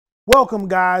Welcome,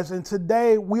 guys, and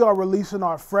today we are releasing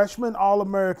our freshman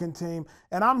All-American team,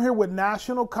 and I'm here with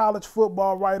National College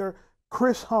Football writer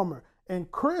Chris Hummer.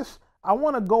 And Chris, I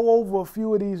want to go over a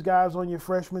few of these guys on your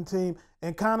freshman team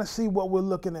and kind of see what we're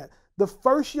looking at. The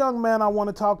first young man I want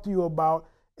to talk to you about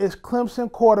is Clemson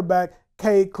quarterback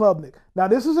Cade Klubnik. Now,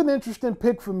 this is an interesting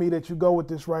pick for me that you go with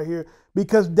this right here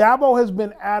because Dabo has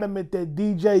been adamant that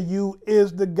DJU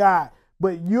is the guy,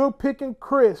 but you're picking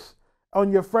Chris on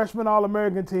your freshman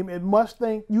All-American team. You must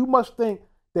think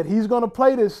that he's going to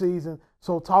play this season.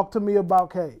 So talk to me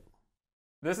about Cade.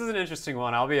 This is an interesting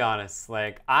one, I'll be honest.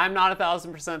 I'm not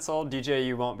 1,000% sold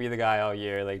DJU won't be the guy all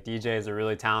year. DJ is a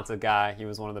really talented guy. He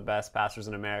was one of the best passers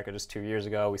in America just 2 years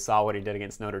ago. We saw what he did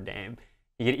against Notre Dame.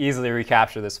 He could easily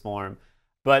recapture this form.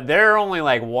 But there are only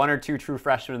one or two true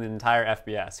freshmen in the entire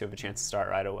FBS who have a chance to start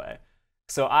right away.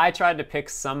 So I tried to pick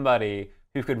somebody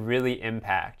who could really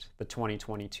impact the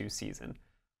 2022 season.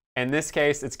 In this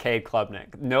case, it's Cade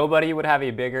Klubnik. Nobody would have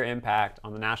a bigger impact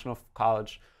on the National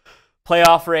College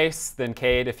playoff race than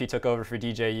Cade if he took over for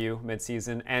DJU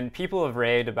midseason. And people have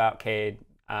raved about Cade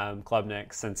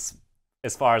Klubnik since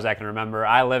as far as I can remember.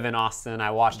 I live in Austin.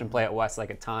 I watched him play at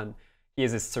Westlake a ton. He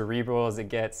is as cerebral as it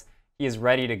gets. He is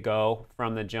ready to go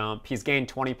from the jump. He's gained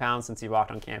 20 pounds since he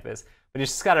walked on campus, but he's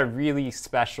just got a really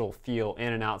special feel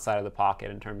in and outside of the pocket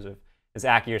in terms of his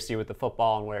accuracy with the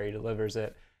football and where he delivers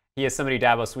it. He is somebody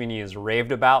Dabo Swinney has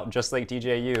raved about, just like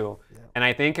DJU. Yeah. And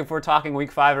I think if we're talking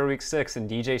week 5 or week 6 and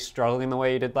DJ's struggling the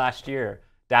way he did last year,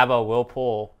 Dabo will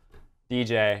pull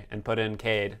DJ and put in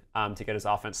Cade to get his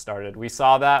offense started. We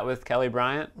saw that with Kelly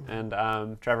Bryant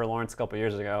and Trevor Lawrence a couple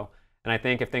years ago. And I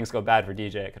think if things go bad for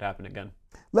DJ, it could happen again.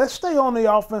 Let's stay on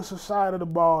the offensive side of the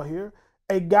ball here.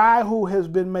 A guy who has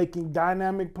been making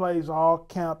dynamic plays all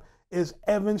camp is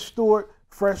Evan Stewart,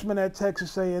 freshman at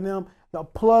Texas A&M, the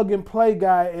plug-and-play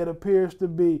guy it appears to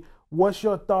be. What's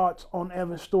your thoughts on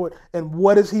Evan Stewart, and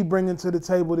what is he bringing to the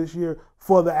table this year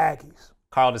for the Aggies?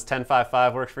 Carl, does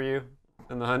 10.55 work for you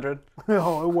in the 100?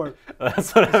 Oh, it worked.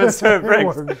 That's what Evan Stewart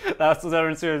brings. That's what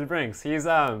Evan Stewart brings. He is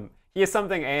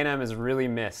something A&M has really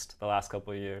missed the last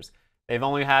couple of years. They've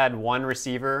only had one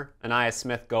receiver, Ainias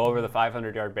Smith, go over the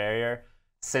 500-yard barrier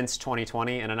since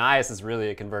 2020, and Ainias is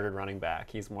really a converted running back.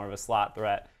 He's more of a slot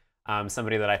threat.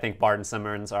 Somebody that I think Barton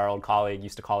Simmons, our old colleague,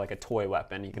 used to call a toy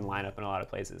weapon. He can line up in a lot of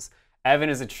places. Evan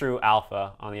is a true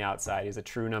alpha on the outside. He's a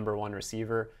true #1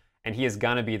 receiver, and he is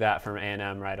going to be that from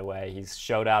A&M right away. He's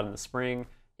showed out in the spring.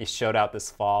 He's showed out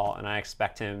this fall, and I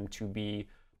expect him to be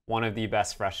one of the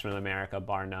best freshmen in America,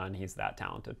 bar none. He's that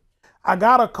talented. I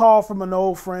got a call from an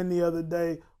old friend the other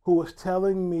day who was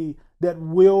telling me that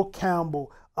Will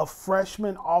Campbell, a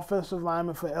freshman offensive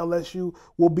lineman for LSU,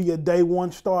 will be a day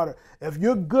one starter. If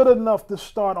you're good enough to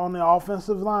start on the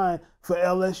offensive line for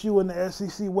LSU and the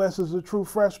SEC West as a true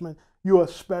freshman, you're a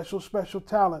special, special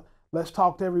talent. Let's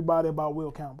talk to everybody about Will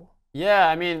Campbell. Yeah,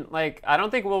 I don't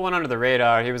think Will went under the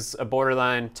radar. He was a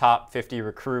borderline top 50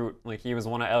 recruit. He was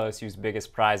one of LSU's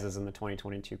biggest prizes in the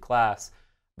 2022 class.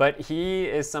 But he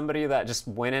is somebody that just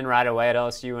went in right away at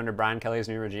LSU under Brian Kelly's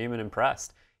new regime and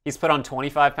impressed. He's put on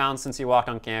 25 pounds since he walked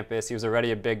on campus. He was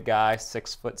already a big guy,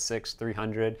 6'6",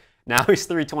 300. Now he's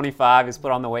 325. He's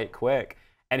put on the weight quick.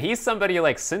 And he's somebody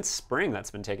since spring that's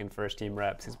been taking first-team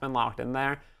reps. He's been locked in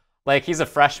there. He's a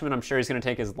freshman. I'm sure he's going to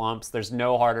take his lumps. There's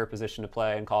no harder position to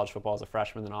play in college football as a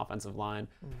freshman than offensive line,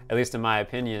 at least in my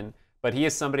opinion. But he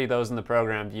is somebody those in the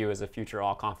program view as a future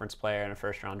all-conference player and a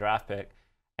first-round draft pick.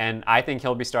 And I think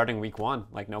he'll be starting week 1,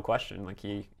 no question.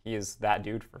 He is that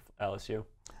dude for LSU.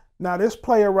 Now, this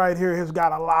player right here has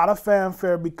got a lot of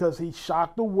fanfare because he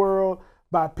shocked the world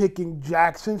by picking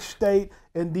Jackson State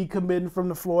and decommitting from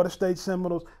the Florida State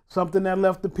Seminoles, something that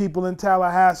left the people in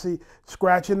Tallahassee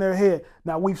scratching their head.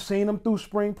 Now, we've seen him through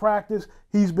spring practice.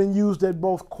 He's been used at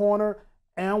both corner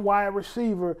and wide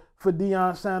receiver for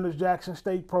Deion Sanders' Jackson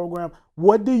State program.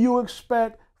 What do you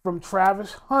expect from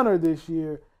Travis Hunter this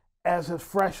year as a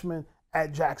freshman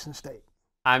at Jackson State?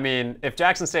 If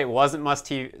Jackson State wasn't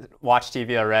must-watch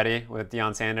TV already with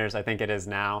Deion Sanders, I think it is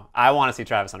now. I want to see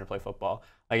Travis Hunter play football.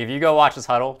 If you go watch his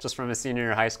huddle just from his senior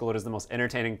year of high school, it is the most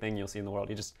entertaining thing you'll see in the world.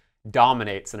 He just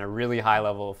dominates in a really high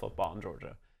level of football in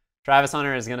Georgia. Travis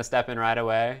Hunter is going to step in right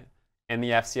away in the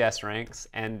FCS ranks,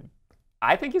 and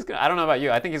I think he's going to, I don't know about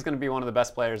you, I think he's going to be one of the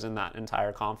best players in that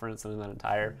entire conference and in that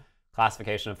entire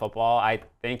classification of football. I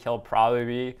think he'll probably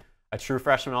be a true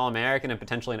freshman All-American and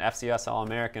potentially an FCS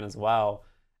All-American as well.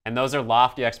 And those are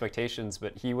lofty expectations,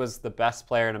 but he was the best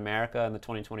player in America in the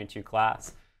 2022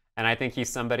 class. And I think he's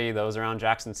somebody those around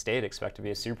Jackson State expect to be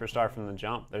a superstar from the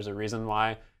jump. There's a reason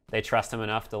why they trust him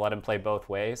enough to let him play both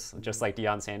ways, just like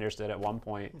Deion Sanders did at one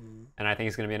point. And I think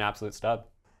he's going to be an absolute stud.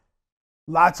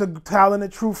 Lots of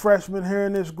talented true freshmen here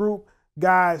in this group.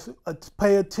 Guys,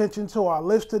 pay attention to our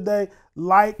list today.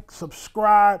 Like,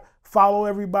 subscribe, follow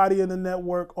everybody in the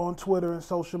network on Twitter and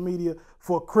social media.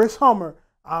 For Chris Hummer,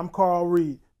 I'm Carl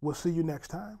Reed. We'll see you next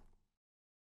time.